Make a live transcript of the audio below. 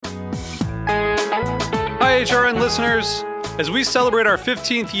HRN listeners. As we celebrate our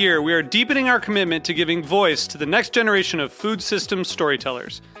 15th year, we are deepening our commitment to giving voice to the next generation of food systems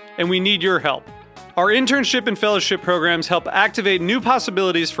storytellers, and we need your help. Our internship and fellowship programs help activate new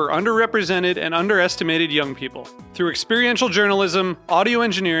possibilities for underrepresented and underestimated young people through experiential journalism, audio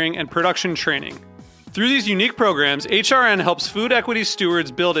engineering, and production training. Through these unique programs, HRN helps food equity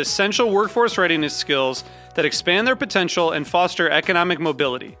stewards build essential workforce readiness skills that expand their potential and foster economic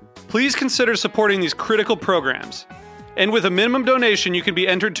mobility. Please consider supporting these critical programs. And with a minimum donation, you can be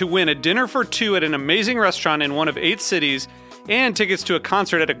entered to win a dinner for two at an amazing restaurant in one of 8 cities and tickets to a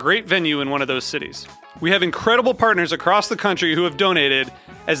concert at a great venue in one of those cities. We have incredible partners across the country who have donated,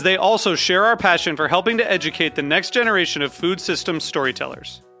 as they also share our passion for helping to educate the next generation of food systems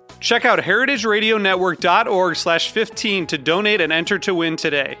storytellers. Check out heritageradionetwork.org/15 to donate and enter to win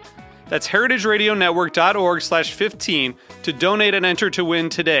today. That's heritageradionetwork.org/15 to donate and enter to win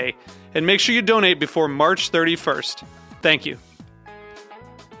today. And make sure you donate before March 31st. Thank you.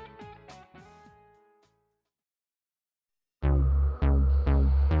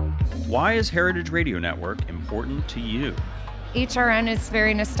 Why is Heritage Radio Network important to you? HRN is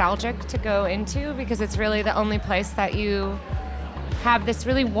very nostalgic to go into because it's really the only place that you have this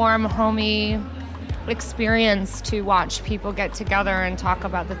really warm, homey experience to watch people get together and talk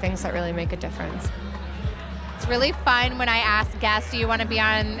about the things that really make a difference. It's really fun when I ask guests, do you want to be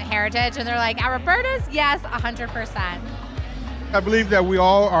on Heritage? And they're like, at Roberta's? Yes, 100%. I believe that we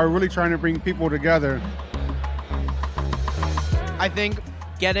all are really trying to bring people together. I think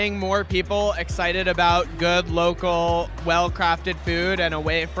getting more people excited about good, local, well-crafted food and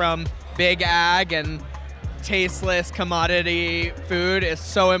away from big ag and tasteless commodity food is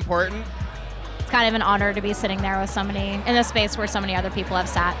so important. It's kind of an honor to be sitting there with somebody in a space where so many other people have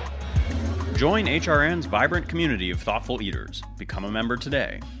sat. Join HRN's vibrant community of thoughtful eaters. Become a member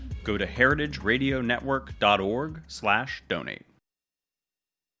today. Go to heritageradionetwork.org/donate.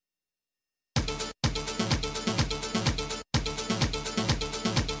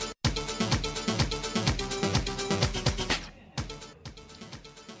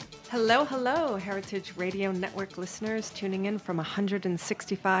 Hello, hello, Heritage Radio Network listeners tuning in from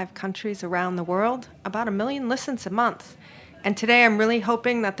 165 countries around the world, about 1 million listens a month. And today I'm really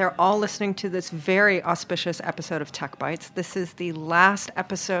hoping that they're all listening to this very auspicious episode of Tech Bites. This is the last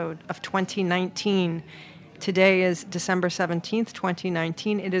episode of 2019. Today is December 17th,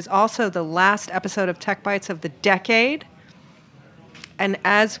 2019. It is also the last episode of Tech Bites of the decade. And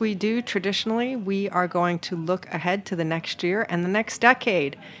as we do traditionally, we are going to look ahead to the next year and the next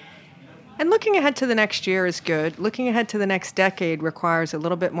decade. And looking ahead to the next year is good. Looking ahead to the next decade requires a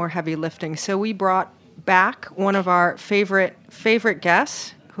little bit more heavy lifting. So we brought back one of our favorite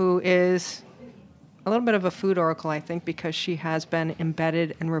guests, who is a little bit of a food oracle, I think, because she has been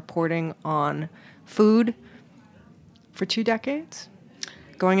embedded and reporting on food for 2 decades,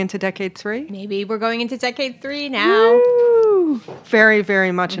 going into decade 3. Maybe we're going into decade 3 now. Woo! Very,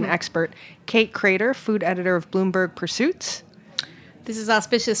 very much an expert. Kate Krader, food editor of Bloomberg Pursuits. This is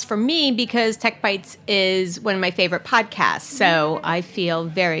auspicious for me because Tech Bites is one of my favorite podcasts, so I feel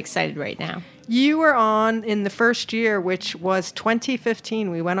very excited right now. You were on in the first year, which was 2015.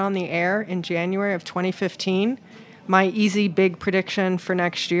 We went on the air in January of 2015. My easy big prediction for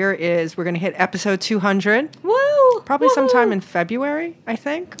next year is we're going to hit episode 200. Woo! Probably sometime in February, I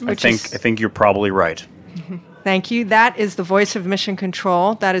think. I think you're probably right. Thank you. That is the voice of Mission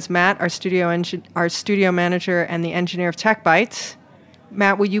Control. That is Matt, our studio manager and the engineer of Tech Bites.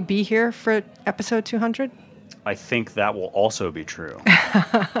 Matt, will you be here for episode 200? I think that will also be true.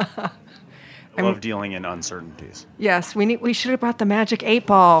 I love dealing in uncertainties. Yes, we should have brought the magic 8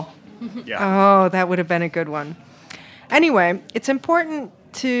 ball. Yeah. Oh, that would have been a good one. Anyway, it's important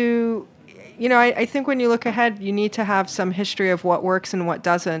to, I think when you look ahead, you need to have some history of what works and what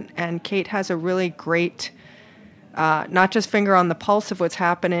doesn't. And Kate has a really great, not just finger on the pulse of what's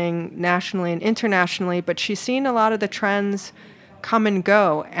happening nationally and internationally, but she's seen a lot of the trends come and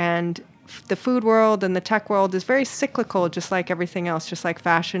go. And the food world and the tech world is very cyclical, just like everything else. Just like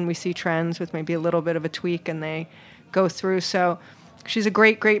fashion, we see trends with maybe a little bit of a tweak and they go through. So she's a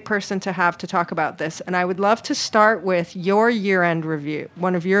great, great person to have to talk about this. And I would love to start with your year-end review,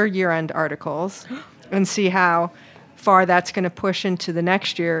 one of your year-end articles, and see how far that's going to push into the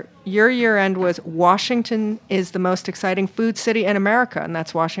next year. Your year-end was Washington is the most exciting food city in America, and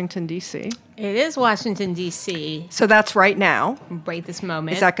that's Washington, D.C. It is Washington, D.C. So that's right now. Right this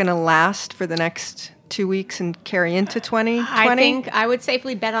moment. Is that going to last for the next 2 weeks and carry into 2020? I think I would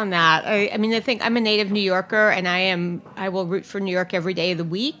safely bet on that. I mean, I think I'm a native New Yorker, and I will root for New York every day of the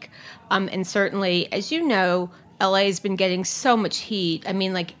week. And certainly, as you know, LA has been getting so much heat. I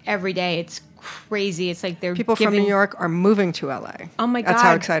mean, like every day it's crazy. It's like they're People from New York are moving to LA. Oh my God. That's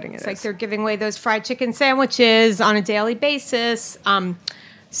how exciting it is. It's like they're giving away those fried chicken sandwiches on a daily basis.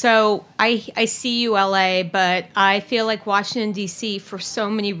 So I see you, LA, but I feel like Washington, D.C., for so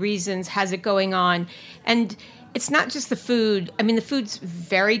many reasons, has it going on. And it's not just the food. I mean, the food's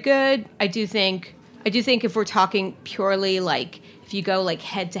very good. I do think if we're talking purely like if you go like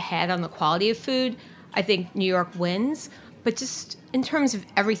head to head on the quality of food, I think New York wins. But just in terms of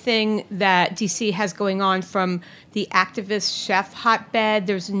everything that DC has going on, from the activist chef hotbed,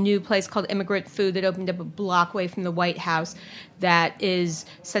 there's a new place called Immigrant Food that opened up a block away from the White House that is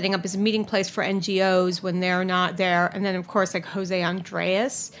setting up as a meeting place for NGOs when they're not there. And then, of course, like Jose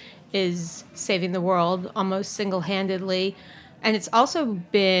Andres is saving the world almost single-handedly. And it's also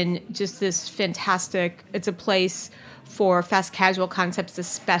been just this fantastic, it's a place for fast casual concepts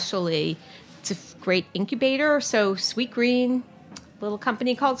especially. It's a great incubator. So Sweet Green, a little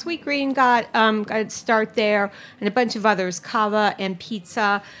company called Sweet Green got its start there, and a bunch of others, Cava and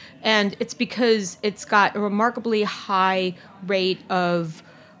Pizza. And it's because it's got a remarkably high rate of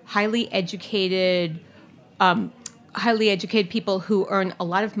highly educated people who earn a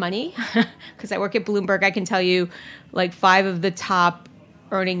lot of money. Because I work at Bloomberg, I can tell you like 5 of the top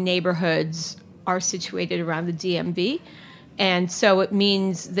earning neighborhoods are situated around the DMV. And so it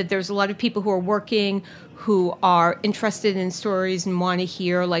means that there's a lot of people who are working, who are interested in stories and want to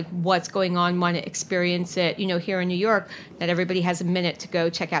hear like what's going on, want to experience it. You know, here in New York, not everybody has a minute to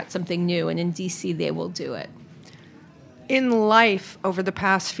go check out something new, and in DC they will do it. In life, over the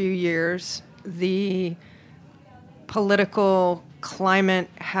past few years, the political climate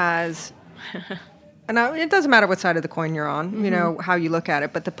has... And it doesn't matter what side of the coin you're on, you know, how you look at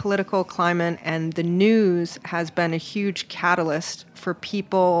it, but the political climate and the news has been a huge catalyst for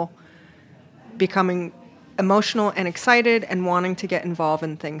people becoming emotional and excited and wanting to get involved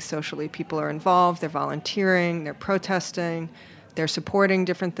in things socially. People are involved, they're volunteering, they're protesting, they're supporting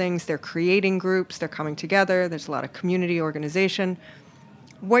different things, they're creating groups, they're coming together, there's a lot of community organization.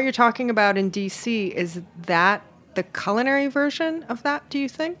 What you're talking about in DC, is that the culinary version of that, do you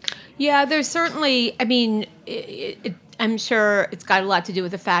think? Yeah, there's certainly, I mean, I'm sure it's got a lot to do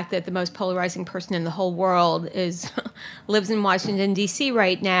with the fact that the most polarizing person in the whole world lives in Washington, D.C.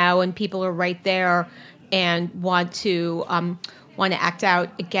 right now, and people are right there and want to act out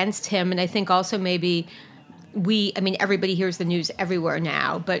against him. And I think also maybe everybody hears the news everywhere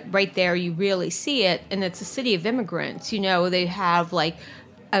now, but right there you really see it, and it's a city of immigrants. You know, they have like,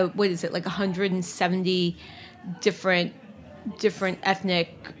 170 different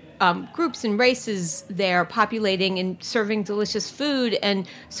ethnic groups and races there populating and serving delicious food. And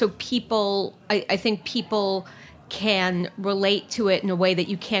so people, I think people can relate to it in a way that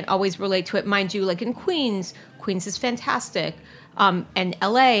you can't always relate to it. Mind you, like in Queens is fantastic. And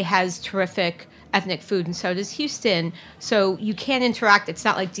LA has terrific ethnic food, and so does Houston. So you can interact. It's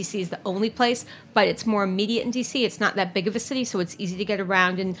not like DC is the only place, but it's more immediate in DC. It's not that big of a city, so it's easy to get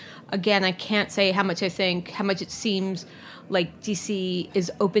around. And again, I can't say how much it seems like DC is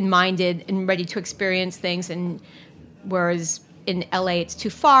open-minded and ready to experience things, and whereas in LA it's too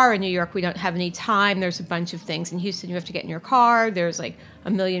far, in New York we don't have any time, there's a bunch of things. In Houston you have to get in your car, there's like a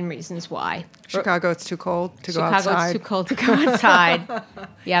million reasons why. Chicago, it's too cold to go outside. Chicago, it's too cold to go outside.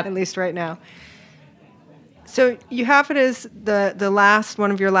 Yep. At least right now. So you have it as the last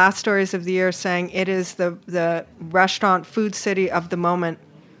one of your last stories of the year, saying it is the restaurant food city of the moment.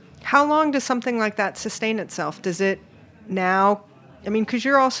 How long does something like that sustain itself? Does it now? I mean, because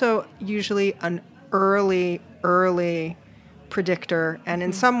you're also usually an early predictor, and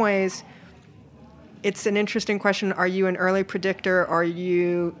in some ways, it's an interesting question. Are you an early predictor? Are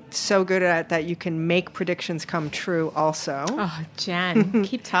you so good at it that you can make predictions come true also? Oh, Jen,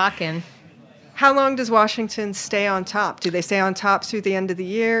 keep talking. How long does Washington stay on top? Do they stay on top through the end of the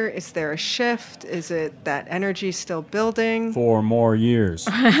year? Is there a shift? Is it that energy still building? 4 more years.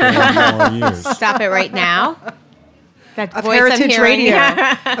 4 more years. Stop it right now. That of voice Heritage I'm Radio.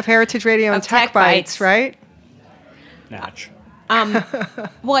 Of Heritage Radio and Tech Bites, right? Natch.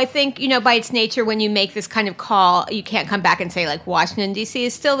 Well, I think, by its nature, when you make this kind of call, you can't come back and say, like, Washington, D.C.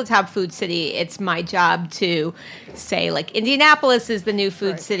 is still the top food city. It's my job to say, like, Indianapolis is the new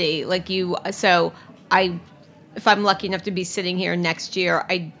food city. Like, if I'm lucky enough to be sitting here next year,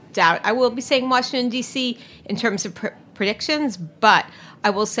 I doubt I will be saying Washington, D.C. in terms of predictions, but I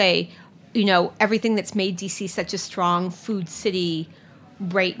will say, everything that's made D.C. such a strong food city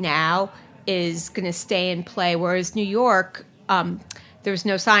right now is going to stay in play, whereas New York... there's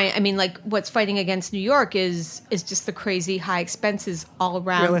no sign. I mean, like, what's fighting against New York is just the crazy high expenses all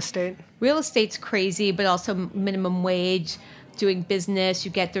around. Real estate. Real estate's crazy, but also minimum wage, doing business.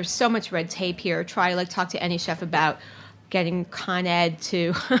 There's so much red tape here. Try like talk to any chef about getting Con Ed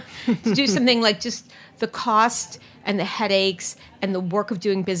to to do something like just the cost and the headaches and the work of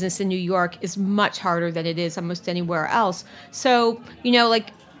doing business in New York is much harder than it is almost anywhere else. So,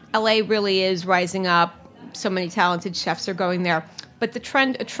 like LA really is rising up. So many talented chefs are going there. But a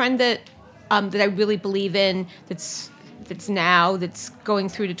trend that I really believe in that's going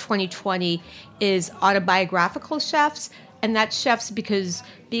through to 2020 is autobiographical chefs. And that's chefs because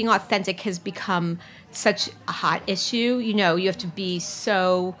being authentic has become such a hot issue. You have to be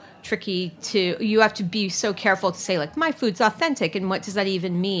so you have to be so careful to say, like, my food's authentic, and what does that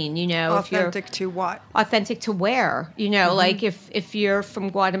even mean? Authentic to what? Authentic to where? Like if you're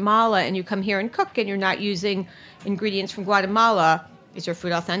from Guatemala and you come here and cook and you're not using ingredients from Guatemala, is your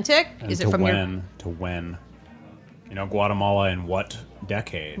food authentic? And is it from to when? Guatemala in what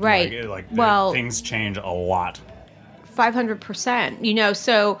decade? Right. Things change a lot. 500%.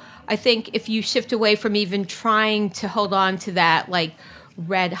 So I think if you shift away from even trying to hold on to that, like,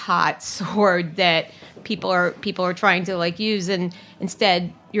 red hot sword that people are trying to like use, and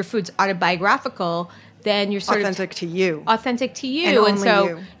instead your food's autobiographical, then you're sort authentic to you, and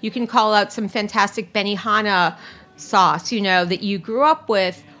so you can call out some fantastic Benihana sauce, that you grew up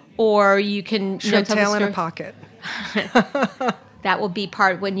with, or you can shrimp tail in a pocket. That will be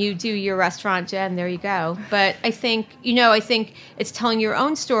part when you do your restaurant, Jen. There you go. But I think it's telling your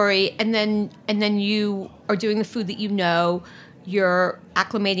own story, and then you are doing the food that you're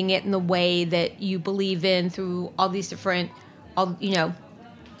acclimating it in the way that you believe in through all these different,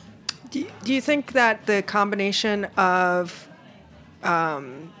 Do you think that the combination of,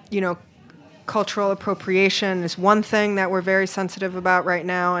 cultural appropriation is one thing that we're very sensitive about right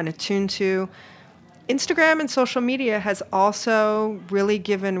now and attuned to? Instagram and social media has also really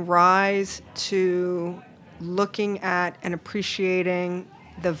given rise to looking at and appreciating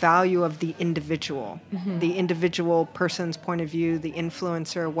the value of the individual, the individual person's point of view, the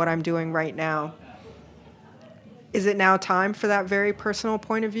influencer, what I'm doing right now. Is it now time for that very personal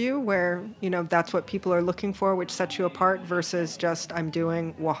point of view where, that's what people are looking for, which sets you apart, versus just I'm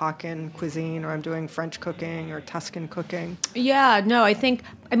doing Oaxacan cuisine, or I'm doing French cooking or Tuscan cooking? Yeah, no,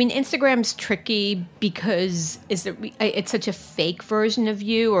 Instagram's tricky because it's such a fake version of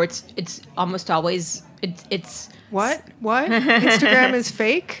you, or it's almost always it's What? Instagram is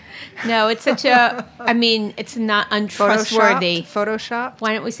fake? No, it's such a. It's not untrustworthy. Photoshop.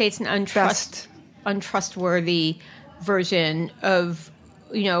 Why don't we say it's an untrustworthy version of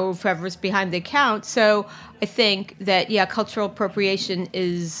whoever's behind the account? So I think that cultural appropriation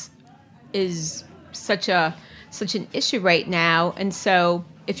is such an issue right now, and so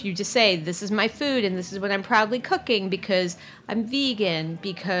if you just say this is my food and this is what I'm proudly cooking because I'm vegan,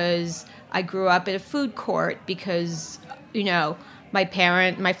 because I grew up at a food court, because my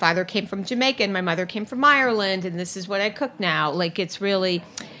father came from Jamaica and my mother came from Ireland, and this is what I cook now. Like,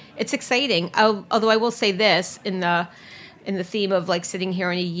 it's exciting. Although I will say this in the theme of like sitting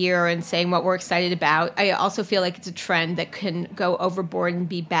here in a year and saying what we're excited about, I also feel like it's a trend that can go overboard and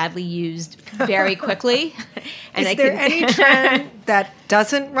be badly used very quickly. And is there any trend that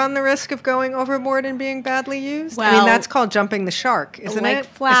doesn't run the risk of going overboard and being badly used? Well, that's called jumping the shark, isn't it?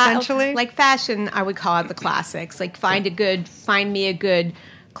 Essentially, like fashion, I would call it the classics. Like find me a good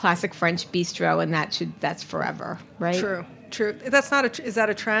classic French bistro, and that's forever, right? True. That's not is that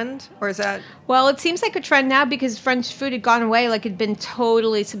a trend, or is that? Well, it seems like a trend now because French food had gone away, like it'd been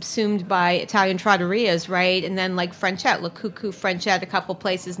totally subsumed by Italian trattorias, right? And then like Frenchette, Le Coucou Frenchette, a couple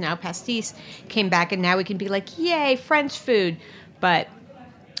places now, Pastis came back, and now we can be like, yay, French food. But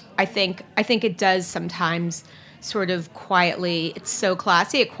I think it does sometimes sort of quietly. It's so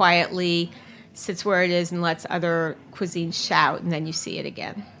classy, it quietly sits where it is and lets other cuisines shout, and then you see it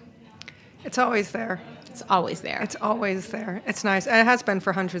again. It's always there. It's always there. It's always there. It's nice. And it has been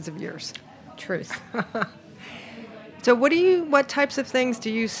for hundreds of years. Truth. So what types of things do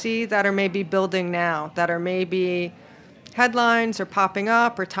you see that are maybe building now, that are maybe headlines or popping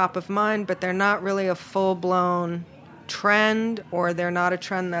up or top of mind, but they're not really a full-blown trend, or they're not a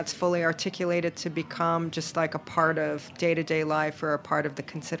trend that's fully articulated to become just like a part of day-to-day life or a part of the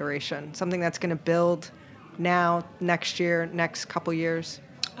consideration? Something that's going to build now, next year, next couple years?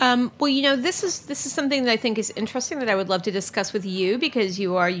 Well, this is something that I think is interesting that I would love to discuss with you because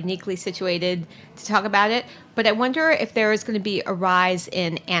you are uniquely situated to talk about it. But I wonder if there is going to be a rise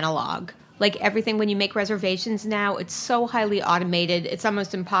in analog. Like everything, when you make reservations now, it's so highly automated. It's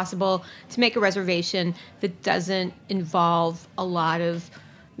almost impossible to make a reservation that doesn't involve a lot of,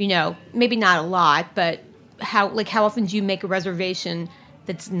 maybe not a lot, but how often do you make a reservation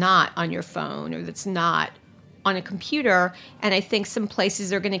that's not on your phone or that's not on a computer, and I think some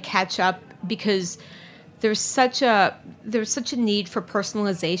places are going to catch up because there's such a need for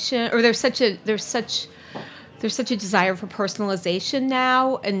personalization, or there's such a desire for personalization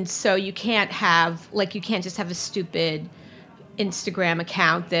now, and so you can't just have a stupid Instagram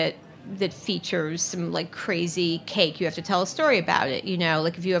account that features some like crazy cake. You have to tell a story about it,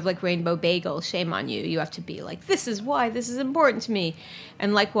 like if you have like rainbow bagel, shame on you. You have to be like, this is why this is important to me.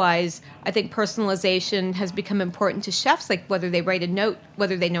 And likewise, I think personalization has become important to chefs, like whether they write a note,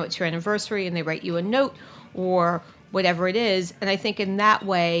 whether they know it's your anniversary and they write you a note or whatever it is. And I think in that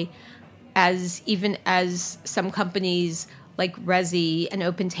way, even as some companies like Resy and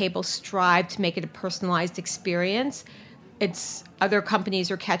Open Table strive to make it a personalized experience, other companies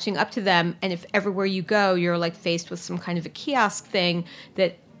are catching up to them, and if everywhere you go, you're like faced with some kind of a kiosk thing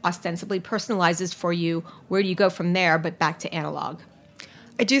that ostensibly personalizes for you, where do you go from there but back to analog?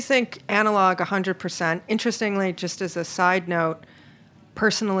 I do think analog 100%. Interestingly, just as a side note,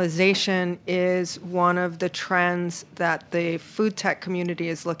 personalization is one of the trends that the food tech community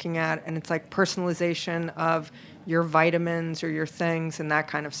is looking at, and it's like personalization of your vitamins or your things and that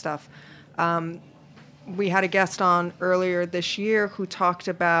kind of stuff. We had a guest on earlier this year who talked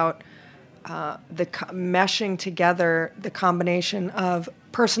about meshing together the combination of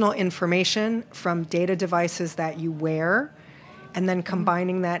personal information from data devices that you wear, and then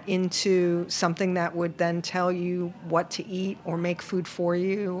combining that into something that would then tell you what to eat or make food for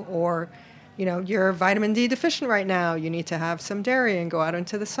you, or you're vitamin D deficient right now, you need to have some dairy and go out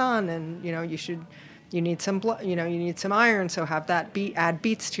into the sun, and you need some blood, you need some iron, so have that add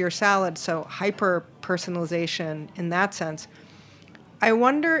beets to your salad. So hyper personalization in that sense. I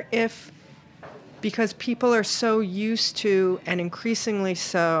wonder if, because people are so used to, and increasingly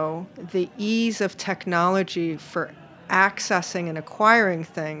so, the ease of technology for accessing and acquiring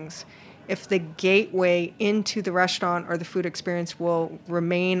things, if the gateway into the restaurant or the food experience will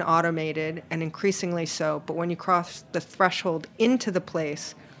remain automated and increasingly so, but when you cross the threshold into the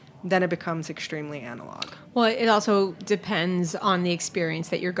place, then it becomes extremely analog. Well, it also depends on the experience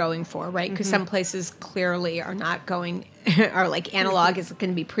that you're going for, right? Because some places clearly are not going, are like analog is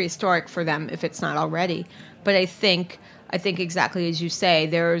going to be prehistoric for them if it's not already. But I think exactly as you say,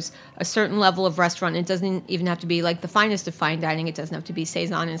 there's a certain level of restaurant. It doesn't even have to be like the finest of fine dining. It doesn't have to be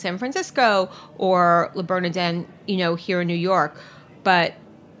Cezanne in San Francisco or Le Bernardin, here in New York. But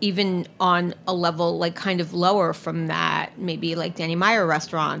even on a level like kind of lower from that, maybe like Danny Meyer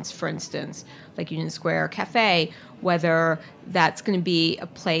restaurants, for instance, like Union Square Cafe, whether that's going to be a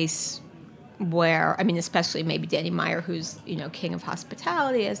place where, especially maybe Danny Meyer, who's, king of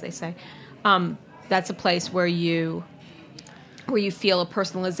hospitality, as they say, that's a place where you feel a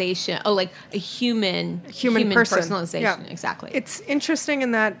personalization, like a human person. Personalization. Yeah. Exactly. It's interesting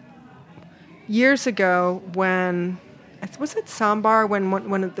in that years ago when, was it Sambar,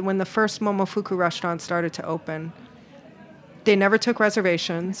 when the first Momofuku restaurant started to open, they never took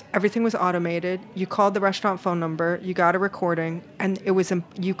reservations. Everything was automated. You called the restaurant phone number, you got a recording, and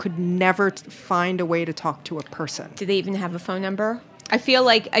you could never find a way to talk to a person. Did they even have a phone number? I feel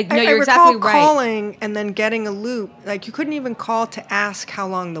like you're exactly right. Calling and then getting a loop. Like you couldn't even call to ask how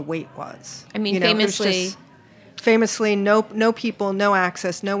long the wait was. Famously, no people, no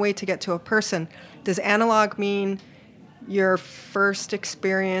access, no way to get to a person. Does analog mean your first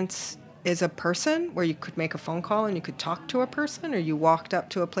experience is a person where you could make a phone call and you could talk to a person, or you walked up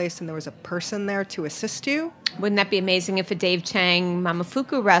to a place and there was a person there to assist you? Wouldn't that be amazing if a Dave Chang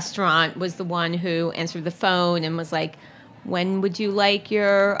Momofuku restaurant was the one who answered the phone and was like, when would you like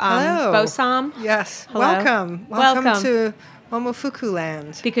your bosam? Yes. Hello? Welcome to Momofuku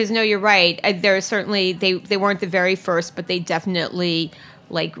land. Because you're right. There are certainly they weren't the very first, but they definitely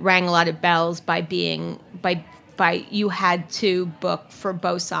like rang a lot of bells by being by you had to book for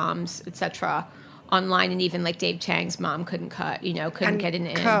bosams, etc. online, and even like Dave Chang's mom couldn't get in.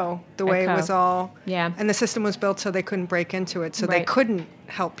 The way it was all, yeah, and the system was built so they couldn't break into it, so they couldn't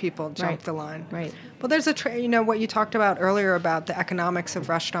help people jump the line. Right. Well, there's what you talked about earlier about the economics of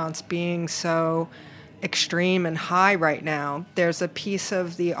restaurants being so extreme and high right now. There's a piece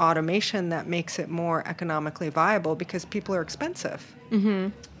of the automation that makes it more economically viable because people are expensive. Mm-hmm.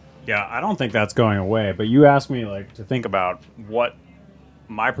 Yeah, I don't think that's going away. But you asked me to think about what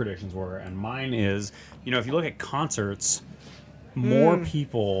my predictions were, and mine is, if you look at concerts, more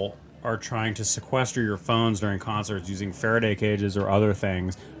people are trying to sequester your phones during concerts using Faraday cages or other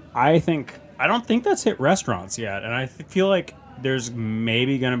things. I don't think that's hit restaurants yet, and I feel like there's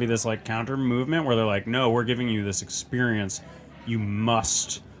maybe going to be this counter movement where they're like, no, we're giving you this experience. We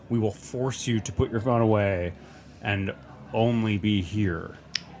will force you to put your phone away and only be here.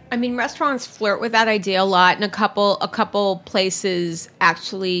 I mean, restaurants flirt with that idea a lot, and a couple places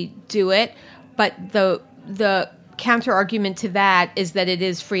actually do it. But the counter argument to that is that it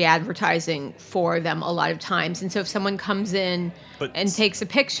is free advertising for them a lot of times. And so if someone comes in and takes a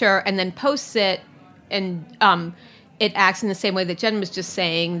picture and then posts it, and it acts in the same way that Jen was just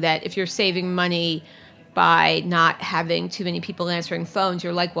saying, that if you're saving money by not having too many people answering phones,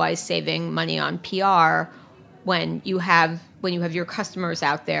 you're likewise saving money on PR when you have your customers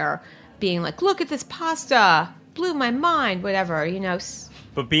out there being like, look at this pasta, blew my mind, whatever, you know.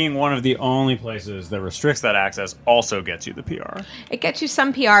 But being one of the only places that restricts that access also gets you the PR. It gets you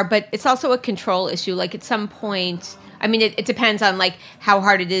some PR, but it's also a control issue. Like at some point, I mean, it depends on like how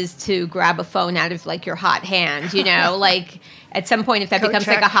hard it is to grab a phone out of like your hot hand, you know, like at some point, if that becomes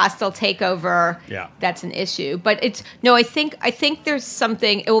like a hostile takeover, that's an issue. But I think there's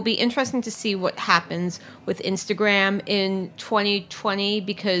something, it will be interesting to see what happens with Instagram in 2020,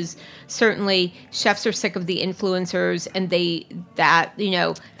 because certainly chefs are sick of the influencers, and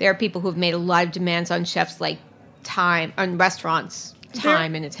there are people who have made a lot of demands on chefs, like time, on restaurants,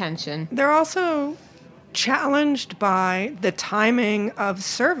 time and attention. They're also challenged by the timing of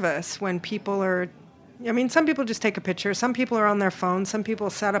service when people are, I mean, some people just take a picture, some people are on their phones, some people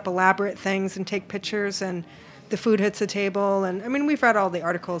set up elaborate things and take pictures, and the food hits the table. And I mean, we've read all the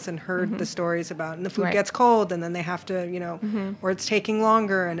articles and heard the stories about, and the food gets cold, and then they have to, you know, or it's taking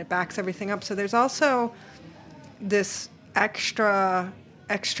longer and it backs everything up. So there's also this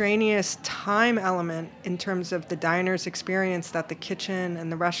extraneous time element in terms of the diner's experience that the kitchen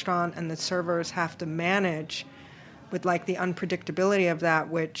and the restaurant and the servers have to manage, with like the unpredictability of that,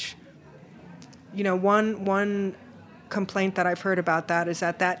 which, you know, one complaint that I've heard about that is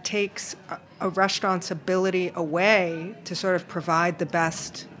that takes a restaurant's ability away to sort of provide the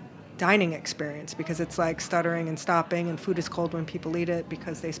best dining experience, because it's like stuttering and stopping, and food is cold when people eat it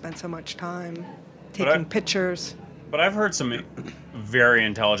because they spent so much time taking pictures. But I've heard some very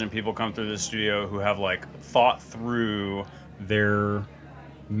intelligent people come through the studio who have like thought through their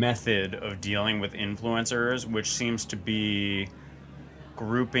method of dealing with influencers, which seems to be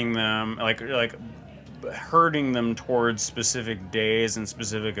grouping them, like herding them towards specific days and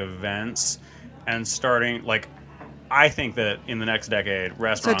specific events, and starting like, I think that in the next decade,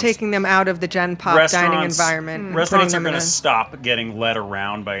 restaurants... So taking them out of the Gen Pop dining environment. Restaurants are going to stop getting led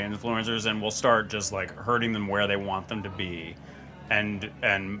around by influencers, and will start just like herding them where they want them to be, and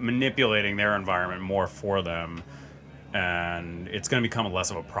manipulating their environment more for them. And it's going to become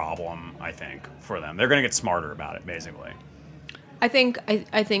less of a problem, I think, for them. They're going to get smarter about it, basically. I think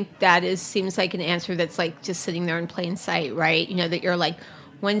that seems like an answer that's like just sitting there in plain sight, right? You know, that you're like,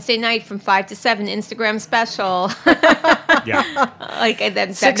 Wednesday night from 5 to 7, Instagram special. Yeah. Like,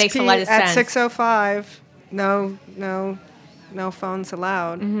 that makes a lot of sense. At 6:05, no phones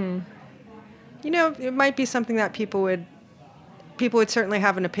allowed. Mm-hmm. You know, it might be something that people would certainly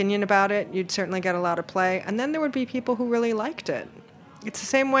have an opinion about it. You'd certainly get a lot of play. And then there would be people who really liked it. It's the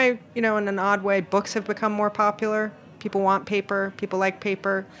same way, you know, in an odd way, books have become more popular. People want paper. People like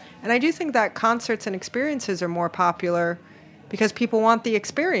paper. And I do think that concerts and experiences are more popular because people want the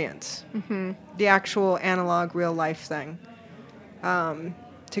experience, the actual analog, real-life thing,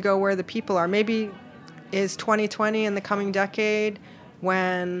 to go where the people are. Maybe is 2020 in the coming decade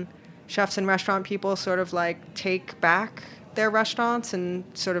when chefs and restaurant people sort of like take back their restaurants and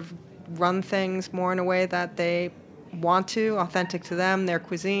sort of run things more in a way that they want to, authentic to them, their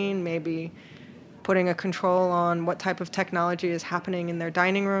cuisine, maybe putting a control on what type of technology is happening in their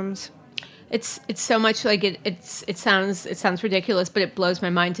dining rooms. It's so much like it sounds ridiculous, but it blows my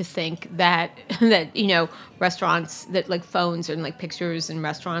mind to think that you know, restaurants, that like phones and like pictures in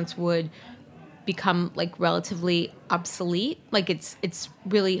restaurants would become like relatively obsolete. Like it's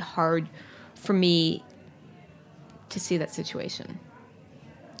really hard for me to see that situation.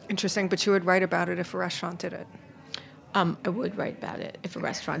 Interesting, but you would write about it if a restaurant did it. I would write about it if a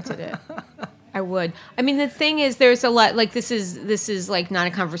restaurant did it. I would. I mean, the thing is, there's a lot, like, this is like not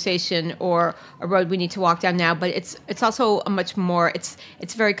a conversation or a road we need to walk down now, but it's also a much more, it's a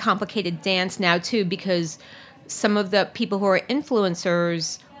very complicated dance now, too, because some of the people who are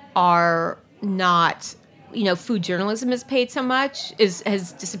influencers are not, you know, food journalism has paid so much,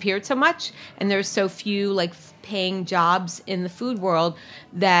 has disappeared so much, and there's so few, like, paying jobs in the food world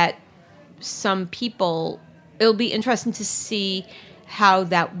that some people, it'll be interesting to see how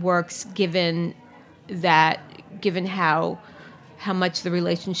that works, given how much the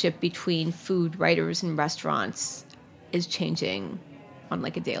relationship between food writers and restaurants is changing on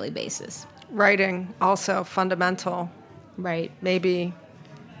like a daily basis. Writing also fundamental, right? Maybe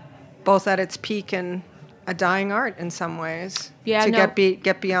both at its peak and a dying art in some ways. Yeah, to no.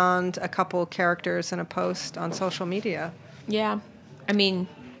 get beyond a couple characters in a post on social media. Yeah, I mean,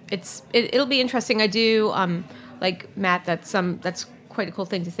 it'll be interesting. I do like Matt. That's quite a cool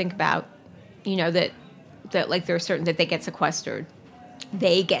thing to think about. You know that like there are certain that they get sequestered.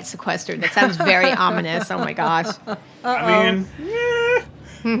 They get sequestered. That sounds very ominous. Oh my gosh. I mean,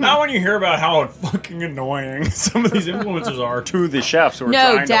 not when you hear about how fucking annoying some of these influencers are to the chefs who are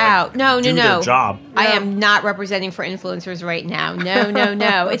No trying doubt. to No. do their job. I am not representing for influencers right now.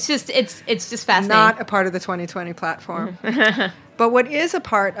 No. It's just fascinating. Not a part of the 2020 platform. But what is a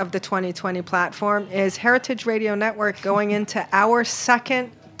part of the 2020 platform is Heritage Radio Network going into our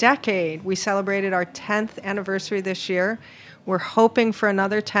second decade. We celebrated our 10th anniversary this year. We're hoping for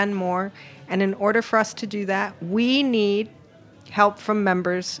another 10 more. And in order for us to do that, we need help from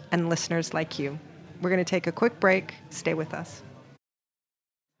members and listeners like you. We're going to take a quick break. Stay with us.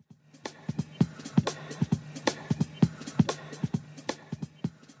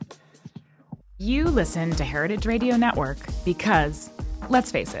 You listen to Heritage Radio Network because,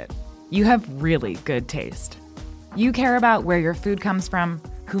 let's face it, you have really good taste. You care about where your food comes from,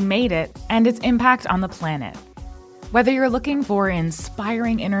 who made it, and its impact on the planet. Whether you're looking for an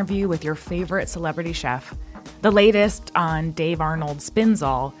inspiring interview with your favorite celebrity chef, the latest on Dave Arnold's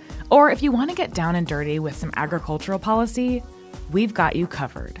Spinzall, or if you want to get down and dirty with some agricultural policy, we've got you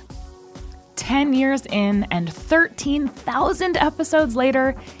covered. 10 years in and 13,000 episodes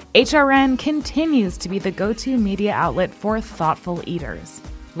later, HRN continues to be the go-to media outlet for thoughtful eaters,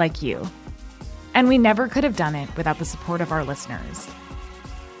 like you. And we never could have done it without the support of our listeners.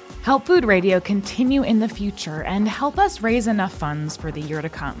 Help Food Radio continue in the future and help us raise enough funds for the year to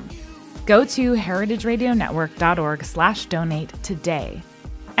come. Go to heritageradionetwork.org/donate today.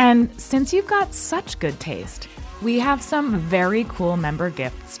 And since you've got such good taste, we have some very cool member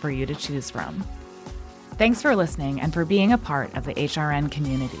gifts for you to choose from. Thanks for listening and for being a part of the HRN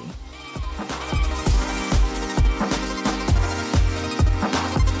community.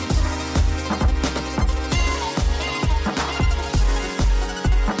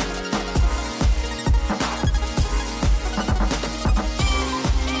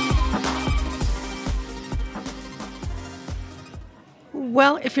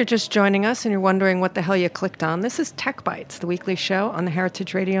 Well, if you're just joining us and you're wondering what the hell you clicked on, this is Tech Bites, the weekly show on the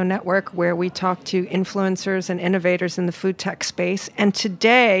Heritage Radio Network where we talk to influencers and innovators in the food tech space. And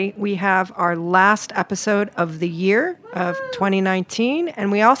today we have our last episode of the year of 2019,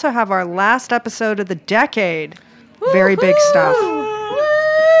 and we also have our last episode of the decade. Very big stuff.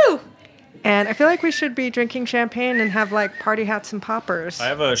 And I feel like we should be drinking champagne and have like party hats and poppers. I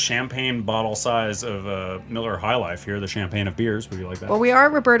have a champagne bottle size of Miller High Life here, the champagne of beers. Would you like that? Well, we are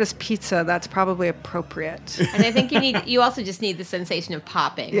at Roberta's Pizza. That's probably appropriate. And I think you also just need the sensation of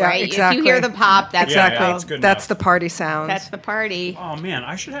popping, Yeah, right? exactly. If you hear the pop, that's exactly. good That's enough. the party sound. That's the party. Oh man,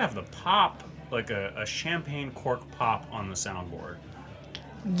 I should have the pop, like a champagne cork pop on the soundboard.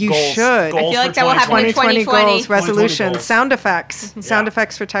 You Goals- should. goals I feel like for that will happen in 2020 goals, 2020 resolutions, goals. sound effects. Sound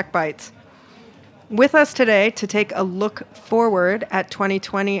effects for Tech Bites. With us today to take a look forward at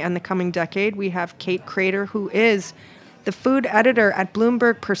 2020 and the coming decade, we have Kate Krader, who is the food editor at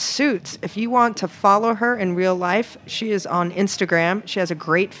Bloomberg Pursuits. If you want to follow her in real life, she is on Instagram. She has a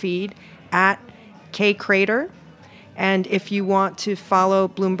great feed at @KKrader. And if you want to follow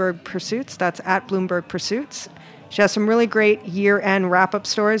Bloomberg Pursuits, that's at Bloomberg Pursuits. She has some really great year-end wrap-up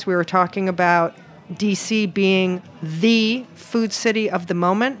stories. We were talking about DC being the food city of the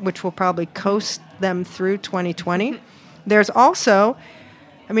moment, which will probably coast them through 2020. There's also,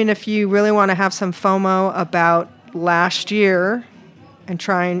 I mean, if you really want to have some FOMO about last year and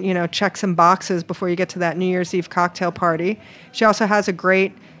try and, check some boxes before you get to that New Year's Eve cocktail party, she also has a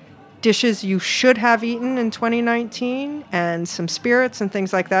great dishes you should have eaten in 2019 and some spirits and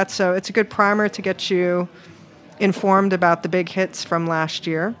things like that. So it's a good primer to get you informed about the big hits from last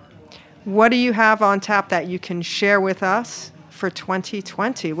year. What do you have on tap that you can share with us for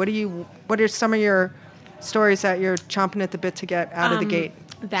 2020? What are some of your stories that you're chomping at the bit to get out of the gate?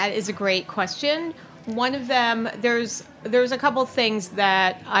 That is a great question. One of them, there's a couple things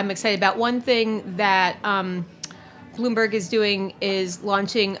that I'm excited about. One thing that Bloomberg is doing is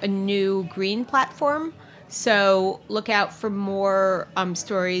launching a new green platform. So look out for more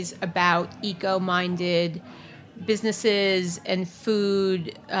stories about eco-minded businesses and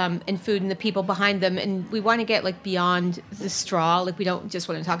food and the people behind them. And we want to get beyond the straw. We don't just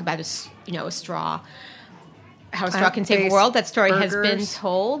want to talk about a straw, how a straw can save the world. That story has been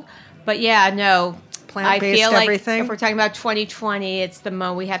told. But yeah, no. Plant-based I feel like everything. if we're talking about 2020, it's the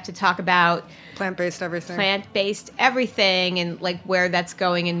moment we have to talk about plant-based everything. Plant-based everything and where that's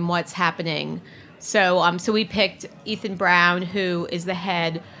going and what's happening. So we picked Ethan Brown, who is the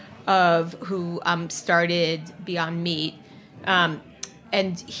head of who started Beyond Meat.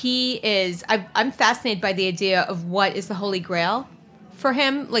 And he is, I'm fascinated by the idea of what is the holy grail for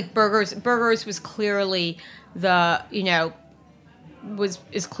him. Like burgers was clearly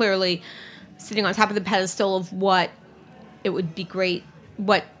is clearly sitting on top of the pedestal of what it would be great,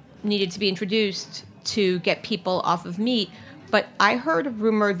 what needed to be introduced to get people off of meat. But I heard a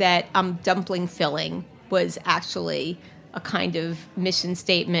rumor that dumpling filling was actually a kind of mission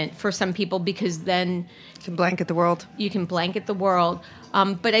statement for some people, because then you can blanket the world.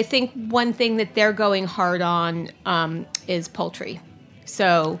 But I think one thing that they're going hard on is poultry.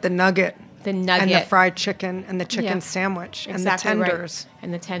 So the nugget, and the fried chicken, and the chicken sandwich, exactly, and the tenders, right.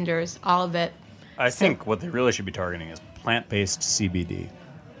 And the tenders, all of it. I think what they really should be targeting is plant-based CBD.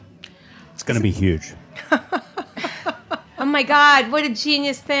 It's going to be huge. Oh my God! What a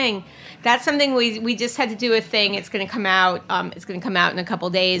genius thing! That's something we just had to do a thing. It's going to come out. It's going to come out in a couple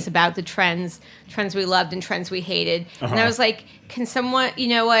days about the trends we loved and trends we hated. And I was like, can someone? You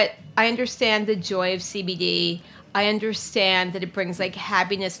know what? I understand the joy of CBD. I understand that it brings like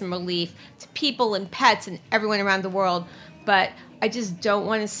happiness and relief to people and pets and everyone around the world. But I just don't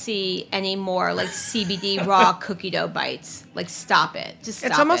want to see any more like CBD raw cookie dough bites. Like, stop it. Just stop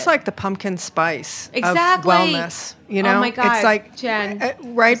it. It's almost like the pumpkin spice of exactly. wellness. You know? Oh my God, it's like Jen,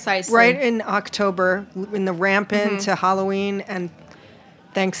 right in October, in the ramp into Halloween and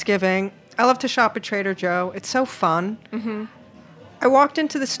Thanksgiving. I love to shop at Trader Joe. It's so fun. Mm-hmm. I walked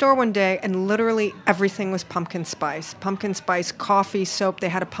into the store one day and literally everything was pumpkin spice. Pumpkin spice coffee, soap. They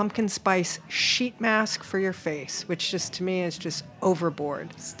had a pumpkin spice sheet mask for your face, which just to me is just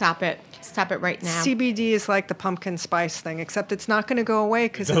overboard. Stop it. Stop it right now. CBD is like the pumpkin spice thing, except it's not going to go away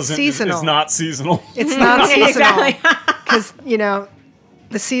because it's seasonal. It's not seasonal. It's not seasonal. Because,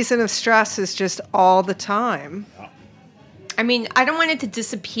 the season of stress is just all the time. I mean, I don't want it to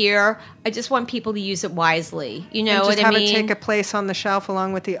disappear. I just want people to use it wisely. You know what I mean? Just have it take a place on the shelf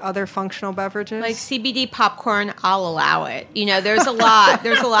along with the other functional beverages. Like CBD popcorn, I'll allow it. There's a lot.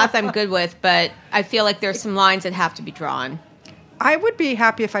 There's a lot that I'm good with, but I feel like there's some lines that have to be drawn. I would be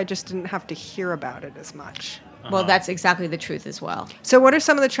happy if I just didn't have to hear about it as much. Well, that's exactly the truth as well. So what are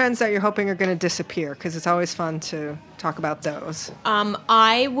some of the trends that you're hoping are going to disappear? Because it's always fun to talk about those.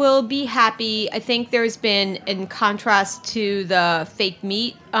 I will be happy. I think there's been, in contrast to the fake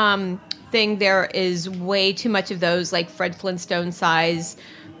meat thing, there is way too much of those like Fred Flintstone size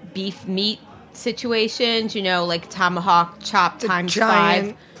beef meat situations, like tomahawk chop times giant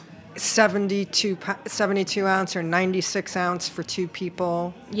 5. 72 ounce or 96 ounce for 2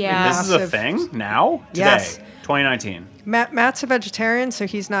 people. Yeah. This is a thing now? Today, yes. 2019. Matt's a vegetarian, so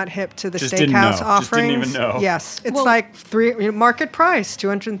he's not hip to the Just steakhouse offerings. Just didn't even know. Yes. It's like market price,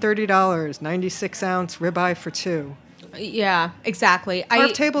 $230, 96 ounce ribeye for 2. Yeah, exactly.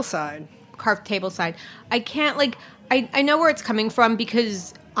 Carved tableside. I can't, I know where it's coming from,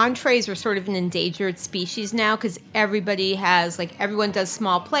 because entrees are sort of an endangered species now, because everybody has, everyone does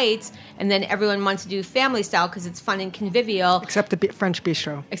small plates, and then everyone wants to do family style because it's fun and convivial. Except the French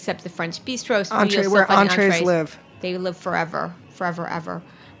bistro. So where entrees live. They live forever, ever.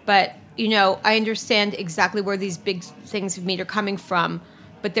 But, I understand exactly where these big things of meat are coming from,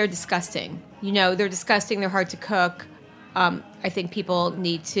 but they're disgusting. They're disgusting, they're hard to cook. I think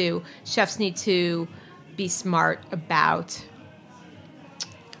chefs need to be smart about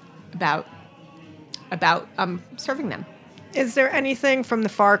serving them. Is there anything from the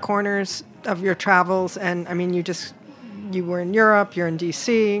far corners of your travels? And I mean, you were in Europe, you're in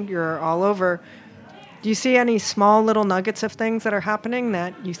DC, you're all over. Do you see any small little nuggets of things that are happening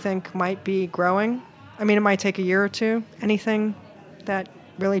that you think might be growing? I mean, it might take a year or two. Anything that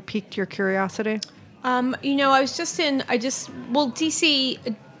really piqued your curiosity? DC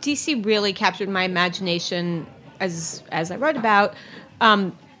really captured my imagination as I wrote about.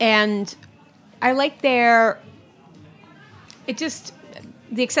 And I like the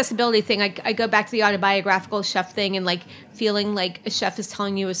accessibility thing. I go back to the autobiographical chef thing and feeling like a chef is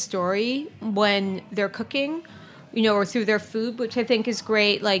telling you a story when they're cooking, or through their food, which I think is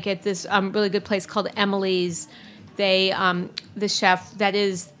great. Like at this really good place called Emily's, the chef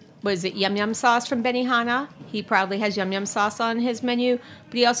was it Yum Yum sauce from Benihana? He proudly has Yum Yum sauce on his menu,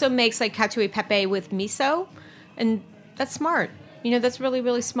 but he also makes cacio e pepe with miso, and that's smart. That's really,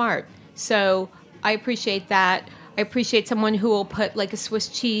 really smart. So I appreciate that. I appreciate someone who will put a Swiss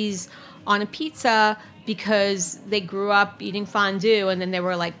cheese on a pizza because they grew up eating fondue, and then they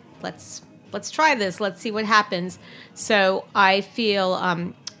were like, let's try this. Let's see what happens. So I feel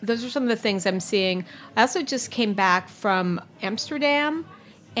those are some of the things I'm seeing. I also just came back from Amsterdam,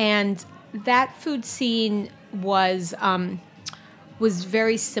 and that food scene was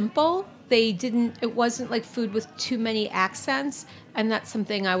very simple. It wasn't like food with too many accents, and that's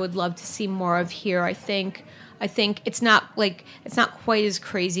something I would love to see more of here. I think it's not quite as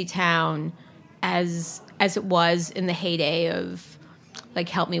crazy town as it was in the heyday of like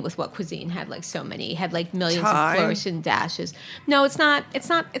Help Me With What Cuisine had millions Thai. of flourishes and dashes. No, it's not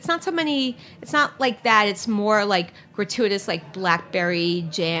so many. It's not like that. It's more like gratuitous, like blackberry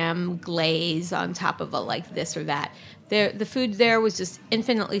jam glaze on top of a like this or that. The food there was just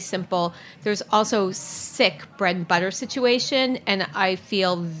infinitely simple. There's also sick bread and butter situation, and I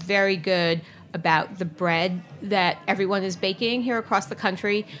feel very good about the bread that everyone is baking here across the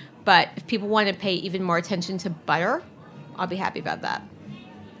country. But if people want to pay even more attention to butter, I'll be happy about that.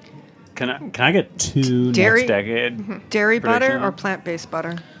 Can I get two Dairy- next decade? Dairy butter prediction? or plant-based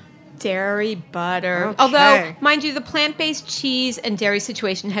butter? Dairy butter. Okay. Although, mind you, the plant-based cheese and dairy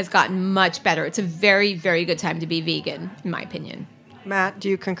situation has gotten much better. It's a very, very good time to be vegan, in my opinion. Matt, do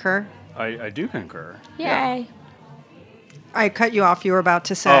you concur? I do concur. Yay. I cut you off. You were about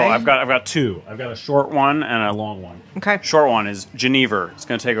to say. Oh, I've got two. I've got a short one and a long one. Okay. Short one is Geneva. It's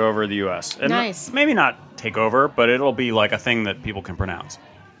going to take over the U.S. And Nice. Maybe not take over, but it'll be like a thing that people can pronounce.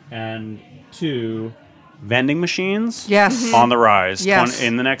 And two, vending machines. Yes. On the rise. Yes.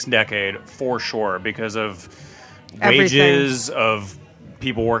 In the next decade, for sure, because of Everything. wages, of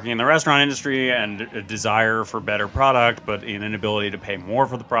people working in the restaurant industry, and a desire for better product, but an inability to pay more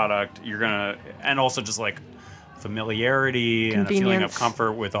for the product. And also just like familiarity and a feeling of Convenience.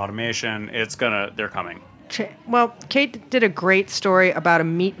 comfort with automation. They're coming. Well, Kate did a great story about a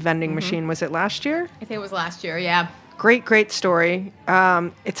meat vending machine. Was it last year? I think it was last year, yeah. Great story.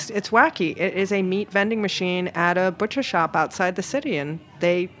 It's wacky. It is a meat vending machine at a butcher shop outside the city, and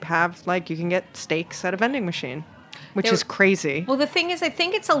they have you can get steaks at a vending machine, which is crazy. Well, the thing is, I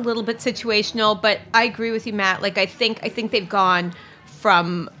think it's a little bit situational, but I agree with you, Matt. Like, I think they've gone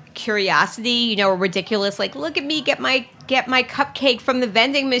from curiosity, or ridiculous, like, look at me get my cupcake from the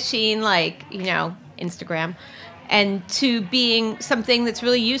vending machine, Instagram, and to being something that's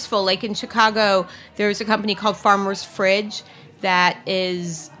really useful. Like in Chicago, there's a company called Farmer's Fridge that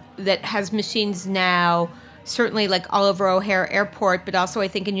has machines now, certainly like all over O'Hare Airport, but also I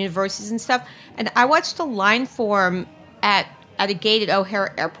think in universities and stuff. And I watched a line form at a gate at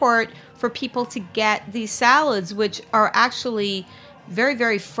O'Hare Airport for people to get these salads, which are actually very,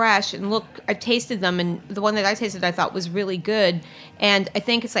 very fresh. And look, I tasted them, and the one that I tasted I thought was really good. And I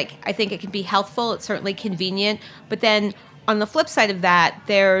think it can be healthful. It's certainly convenient. But then on the flip side of that,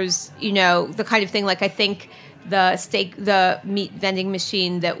 there's, the kind of thing, like I think the meat vending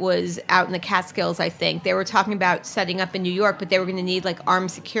machine that was out in the Catskills, I think, they were talking about setting up in New York, but they were going to need like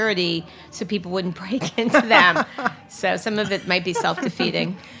armed security so people wouldn't break into them. So some of it might be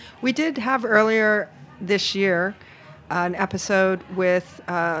self-defeating. We did have earlier this year an episode with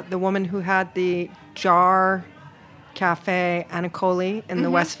the woman who had the jar cafe Anacoli in the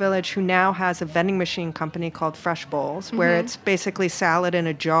West Village, who now has a vending machine company called Fresh Bowls, where it's basically salad in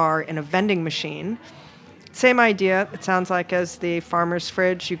a jar in a vending machine. Same idea, it sounds like, as the Farmer's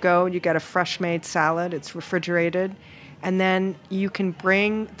Fridge. You go, you get a fresh-made salad, it's refrigerated, and then you can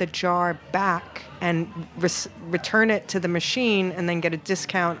bring the jar back and return it to the machine and then get a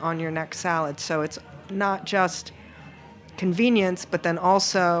discount on your next salad. So it's not just convenience, but then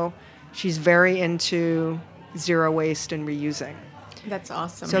also she's very into zero waste and reusing. That's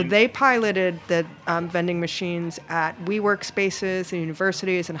awesome. So they piloted the vending machines at WeWork spaces and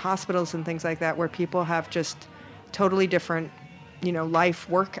universities and hospitals and things like that, where people have just totally different, life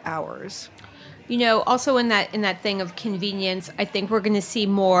work hours. Also in that thing of convenience, I think we're going to see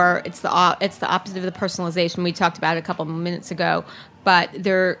more. It's the opposite of the personalization we talked about a couple of minutes ago. But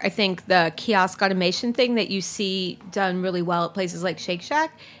I think the kiosk automation thing that you see done really well at places like Shake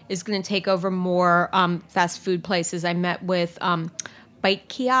Shack is going to take over more fast food places. I met with Bite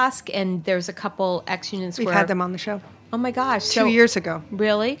Kiosk, and there's a couple X units. We've had them on the show. Oh my gosh! 2 years ago.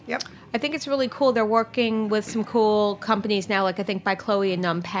 Really? Yep. I think it's really cool. They're working with some cool companies now, like I think by Chloe and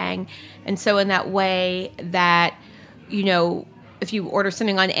Numpang. And so in that way that, if you order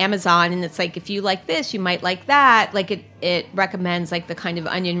something on Amazon and it's like, if you like this, you might like that, like it recommends like the kind of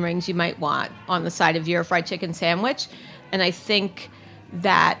onion rings you might want on the side of your fried chicken sandwich. And I think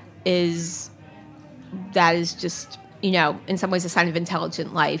that is just, in some ways a sign of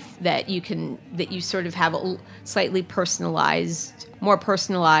intelligent life, that you sort of have a slightly more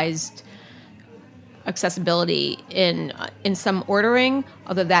personalized accessibility in some ordering,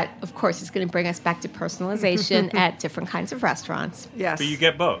 although that, of course, is going to bring us back to personalization at different kinds of restaurants. Yes. But you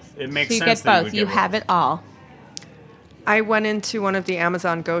get both. It makes so you sense get that both. you You would have it all. I went into one of the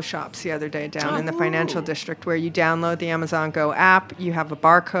Amazon Go shops the other day down in the financial district where you download the Amazon Go app, you have a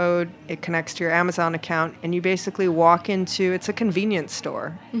barcode, it connects to your Amazon account, and you basically walk into, it's a convenience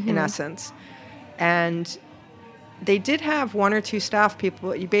store in essence. And they did have one or two staff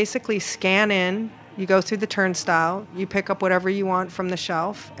people. You basically scan in, you go through the turnstile, you pick up whatever you want from the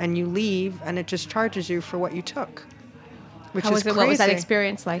shelf, and you leave, and it just charges you for what you took, which is crazy. What was that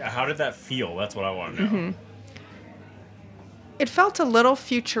experience like? Yeah, how did that feel? That's what I want to know. It felt a little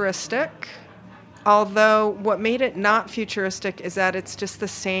futuristic, although what made it not futuristic is that it's just the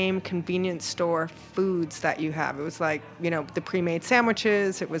same convenience store foods that you have. It was like, the pre-made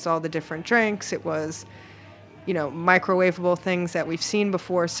sandwiches, it was all the different drinks, it was, microwavable things that we've seen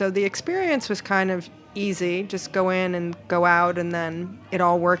before. So the experience was kind of easy, just go in and go out, and then it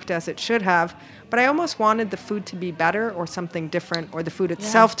all worked as it should have. But I almost wanted the food to be better or something different, or the food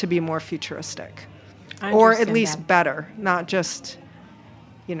itself to be more futuristic. Or at least better, not just,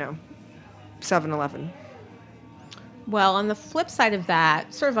 7-Eleven. Well, on the flip side of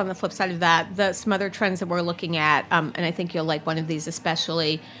that, some other trends that we're looking at, and I think you'll like one of these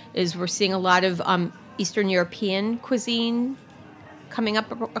especially, is we're seeing a lot of Eastern European cuisine coming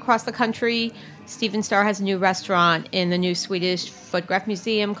up across the country. Steven Starr has a new restaurant in the new Swedish Photograph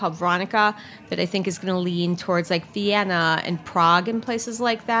Museum called Veronica that I think is going to lean towards like Vienna and Prague and places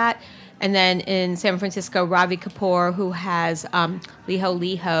like that. And then in San Francisco, Ravi Kapoor, who has Liho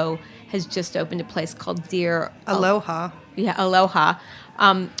Liho, has just opened a place called Dear Aloha. Aloha,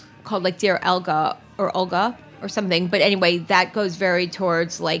 called like Dear Elga or Olga or something. But anyway, that goes very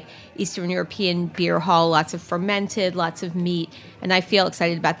towards like Eastern European beer hall, lots of fermented, lots of meat. And I feel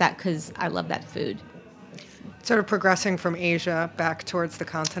excited about that because I love that food. Sort of progressing from Asia back towards the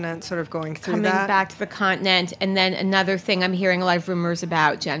continent, sort of going through Coming back to the continent. And then another thing I'm hearing a lot of rumors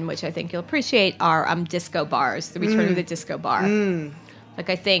about, Jen, which I think you'll appreciate, are disco bars, the return of the disco bar.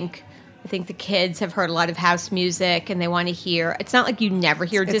 Like I think the kids have heard a lot of house music and they want to hear, it's not like you never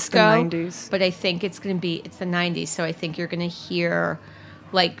hear disco. It's the 90s. But I think it's the 90s. So I think you're going to hear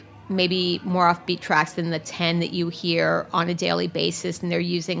like maybe more offbeat tracks than the 10 that you hear on a daily basis. And they're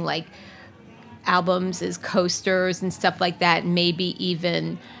using like albums as coasters and stuff like that, and maybe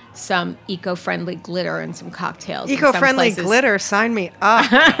even some eco-friendly glitter and some cocktails. Eco-friendly glitter, sign me up.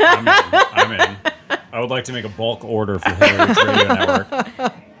 I'm in. I would like to make a bulk order for Heritage Radio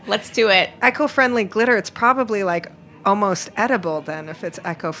Network. Let's do it. Eco-friendly glitter, it's probably like almost edible then if it's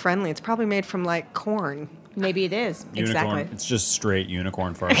eco-friendly. It's probably made from like corn. Maybe it is. Unicorn. Exactly. It's just straight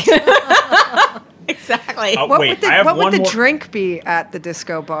unicorn farts. Exactly. What would the drink be at the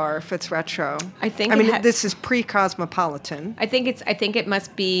disco bar if it's retro? This is pre-Cosmopolitan. I think it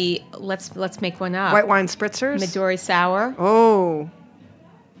must be. Let's make one up. White wine spritzers. Midori sour. Oh.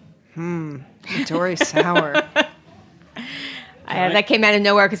 Midori sour. That came out of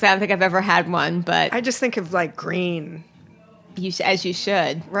nowhere because I don't think I've ever had one. But I just think of like green. As you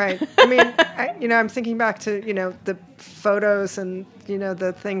should. Right. I mean, I'm thinking back to, the photos and,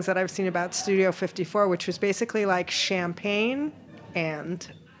 the things that I've seen about Studio 54, which was basically like champagne and...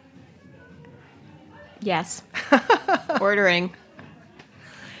 Yes. Ordering.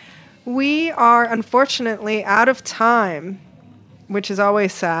 We are, unfortunately, out of time, which is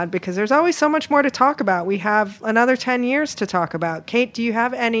always sad because there's always so much more to talk about. We have another 10 years to talk about. Kate, do you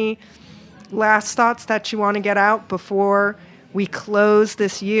have any last thoughts that you want to get out before we close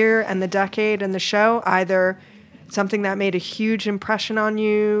this year and the decade and the show? Either something that made a huge impression on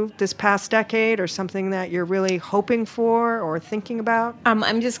you this past decade or something that you're really hoping for or thinking about?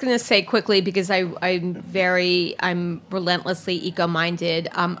 I'm just going to say quickly because I'm relentlessly eco-minded.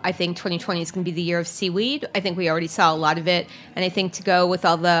 I think 2020 is going to be the year of seaweed. I think we already saw a lot of it. And I think to go with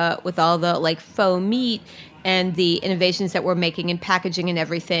all the like faux meat and the innovations that we're making in packaging and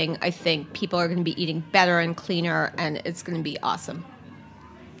everything, I think people are going to be eating better and cleaner, and it's going to be awesome.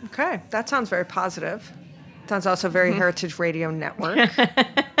 Okay, that sounds very positive. Sounds also very Heritage Radio Network.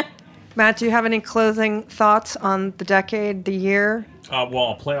 Matt, do you have any closing thoughts on the decade, the year? Well,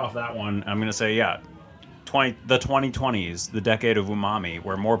 I'll play off that one. I'm going to say, the 2020s, the decade of umami,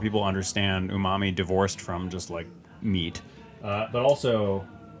 where more people understand umami divorced from just like meat. But also...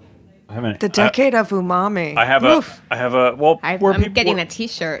 The decade of umami. I'm getting that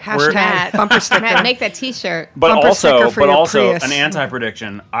T-shirt. Hashtag bumper sticker. Matt, make that T-shirt. But also Prius. an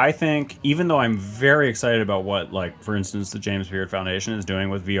anti-prediction. I think, even though I'm very excited about what, like, for instance, the James Beard Foundation is doing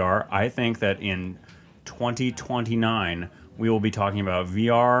with VR, I think that in 2029 we will be talking about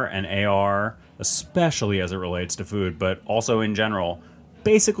VR and AR, especially as it relates to food, but also in general,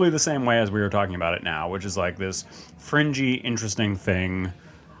 basically the same way as we were talking about it now, which is like this fringy, interesting thing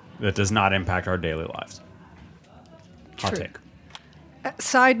that does not impact our daily lives. Hot take.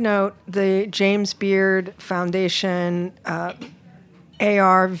 Side note, the James Beard Foundation AR,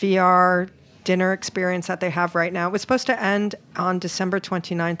 VR dinner experience that they have right now, it was supposed to end on December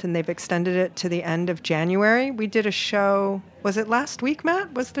 29th, and they've extended it to the end of January. We did a show, was it last week,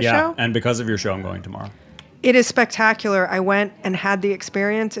 Matt? Was the show? Yeah, and because of your show, I'm going tomorrow. It is spectacular. I went and had the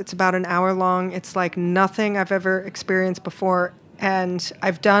experience. It's about an hour long. It's like nothing I've ever experienced before. And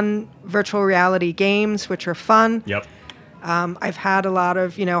I've done virtual reality games, which are fun. Yep. I've had a lot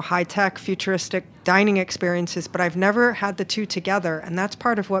of, high-tech, futuristic dining experiences, but I've never had the two together. And that's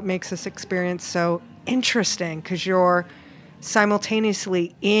part of what makes this experience so interesting, because you're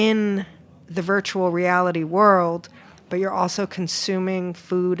simultaneously in the virtual reality world, but you're also consuming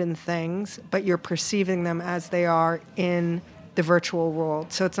food and things, but you're perceiving them as they are in the virtual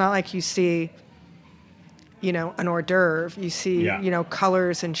world. So it's not like you see an hors d'oeuvre. You see,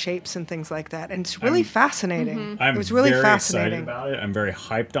 colors and shapes and things like that. And it's really fascinating. I'm it was really very fascinating. excited about it. I'm very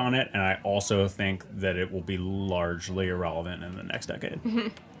hyped on it. And I also think that it will be largely irrelevant in the next decade. Mm-hmm.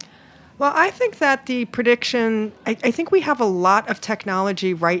 Well, I think that the prediction, I think we have a lot of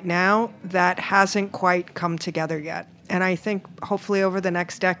technology right now that hasn't quite come together yet. And I think hopefully over the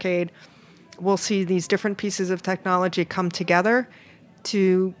next decade, we'll see these different pieces of technology come together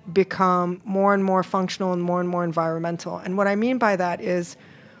to become more and more functional and more environmental. And what I mean by that is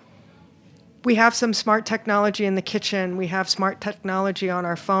we have some smart technology in the kitchen. We have smart technology on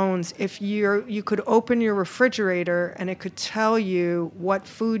our phones. If you could open your refrigerator and it could tell you what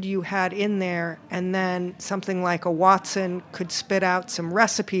food you had in there, and then something like a Watson could spit out some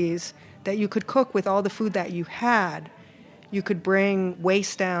recipes that you could cook with all the food that you had. You could bring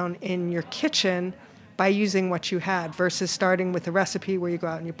waste down in your kitchen by using what you had versus starting with a recipe where you go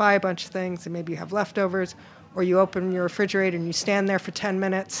out and you buy a bunch of things and maybe you have leftovers, or you open your refrigerator and you stand there for 10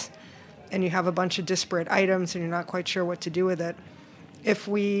 minutes and you have a bunch of disparate items and you're not quite sure what to do with it. If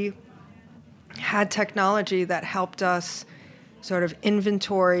we had technology that helped us sort of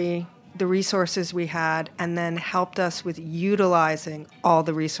inventory the resources we had and then helped us with utilizing all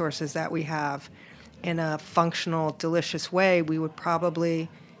the resources that we have in a functional, delicious way, we would probably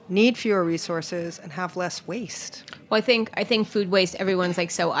need fewer resources and have less waste. Well, I think food waste, everyone's like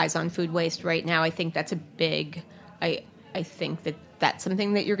so eyes on food waste right now. I think that's a big, I think that's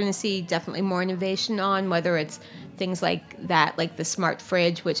something that you're going to see definitely more innovation on, whether it's things like that, like the smart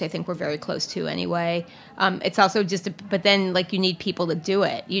fridge, which I think we're very close to anyway. It's also but then like you need people to do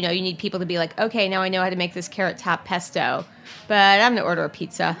it. You need people to be like, okay, now I know how to make this carrot top pesto, but I'm going to order a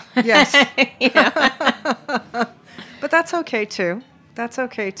pizza. Yes. But that's okay too. That's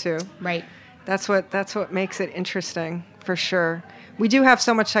okay too. Right. That's what makes it interesting, for sure. We do have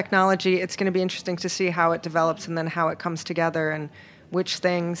so much technology. It's going to be interesting to see how it develops and then how it comes together and which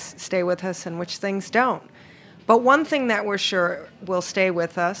things stay with us and which things don't. But one thing that we're sure will stay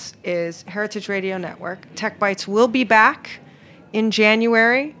with us is Heritage Radio Network. Tech Bites will be back in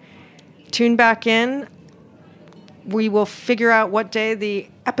January. Tune back in. We will figure out what day the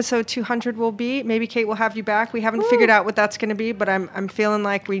episode 200 will be. Maybe Kate will have you back. We haven't figured out what that's going to be, but I'm feeling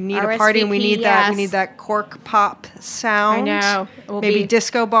like we need a party and we need that. We need that cork pop sound. I know. Maybe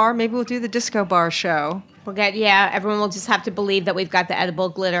disco bar. Maybe we'll do the disco bar show. Everyone will just have to believe that we've got the edible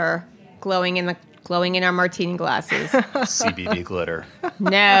glitter glowing in our martini glasses. CBD glitter.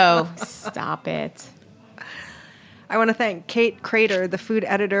 No, stop it. I want to thank Kate Krader, the food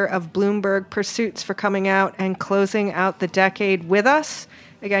editor of Bloomberg Pursuits, for coming out and closing out the decade with us.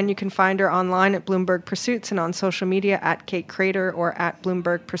 Again, you can find her online at Bloomberg Pursuits and on social media at Kate Krader or at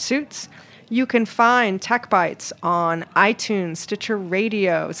Bloomberg Pursuits. You can find Tech Bites on iTunes, Stitcher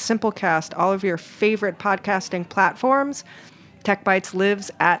Radio, Simplecast, all of your favorite podcasting platforms. Tech Bites lives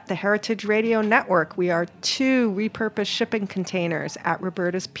at the Heritage Radio Network. We are 2 repurposed shipping containers at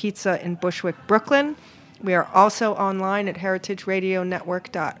Roberta's Pizza in Bushwick, Brooklyn. We are also online at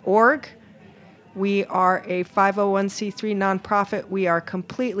heritageradionetwork.org. We are a 501c3 nonprofit. We are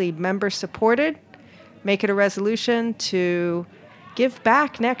completely member-supported. Make it a resolution to give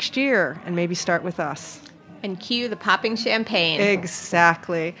back next year and maybe start with us. And cue the popping champagne.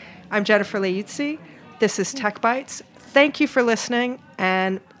 Exactly. I'm Jennifer Leuzzi. This is Tech Bites. Thank you for listening,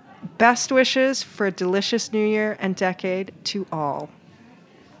 and best wishes for a delicious new year and decade to all.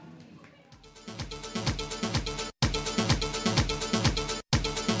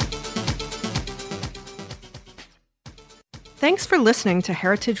 Thanks for listening to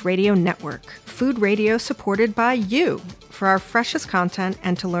Heritage Radio Network, food radio supported by you. For our freshest content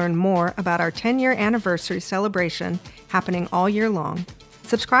and to learn more about our 10-year anniversary celebration happening all year long,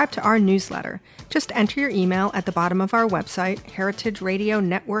 subscribe to our newsletter. Just enter your email at the bottom of our website,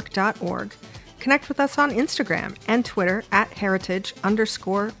 heritageradionetwork.org. Connect with us on Instagram and Twitter at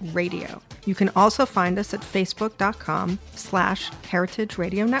heritage_radio. You can also find us at facebook.com/Heritage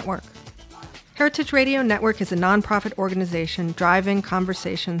Radio Network. Heritage Radio Network is a nonprofit organization driving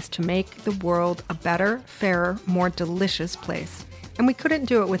conversations to make the world a better, fairer, more delicious place. And we couldn't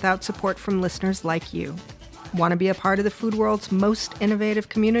do it without support from listeners like you. Want to be a part of the food world's most innovative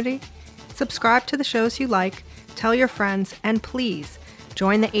community? Subscribe to the shows you like, tell your friends, and please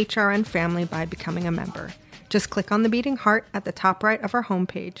join the HRN family by becoming a member. Just click on the beating heart at the top right of our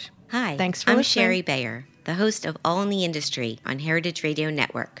homepage. Hi, Thanks for I'm listening. Sherry Bayer, the host of All in the Industry on Heritage Radio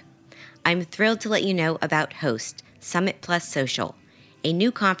Network. I'm thrilled to let you know about HOST, Summit Plus Social, a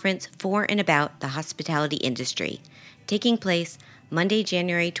new conference for and about the hospitality industry, taking place Monday,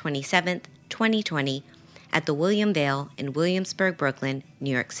 January 27th, 2020, at the William Vale in Williamsburg, Brooklyn,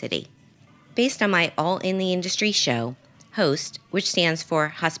 New York City. Based on my All in the Industry show, HOST, which stands for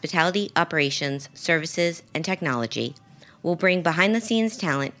Hospitality Operations, Services, and Technology, will bring behind-the-scenes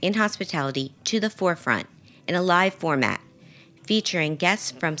talent in hospitality to the forefront in a live format, featuring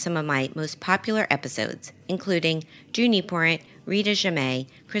guests from some of my most popular episodes, including Drew Nieporent, Rita Jamay,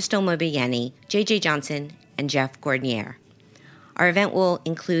 Crystal Mobieni, JJ Johnson, and Jeff Gordnier. Our event will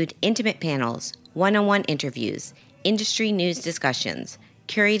include intimate panels, one-on-one interviews, industry news discussions,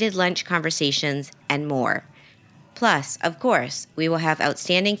 curated lunch conversations, and more. Plus, of course, we will have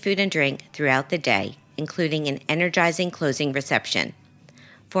outstanding food and drink throughout the day, including an energizing closing reception.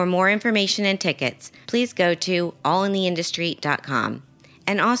 For more information and tickets, please go to allintheindustry.com.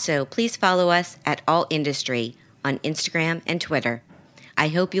 And also, please follow us at All Industry on Instagram and Twitter. I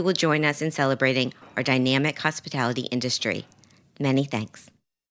hope you will join us in celebrating our dynamic hospitality industry. Many thanks.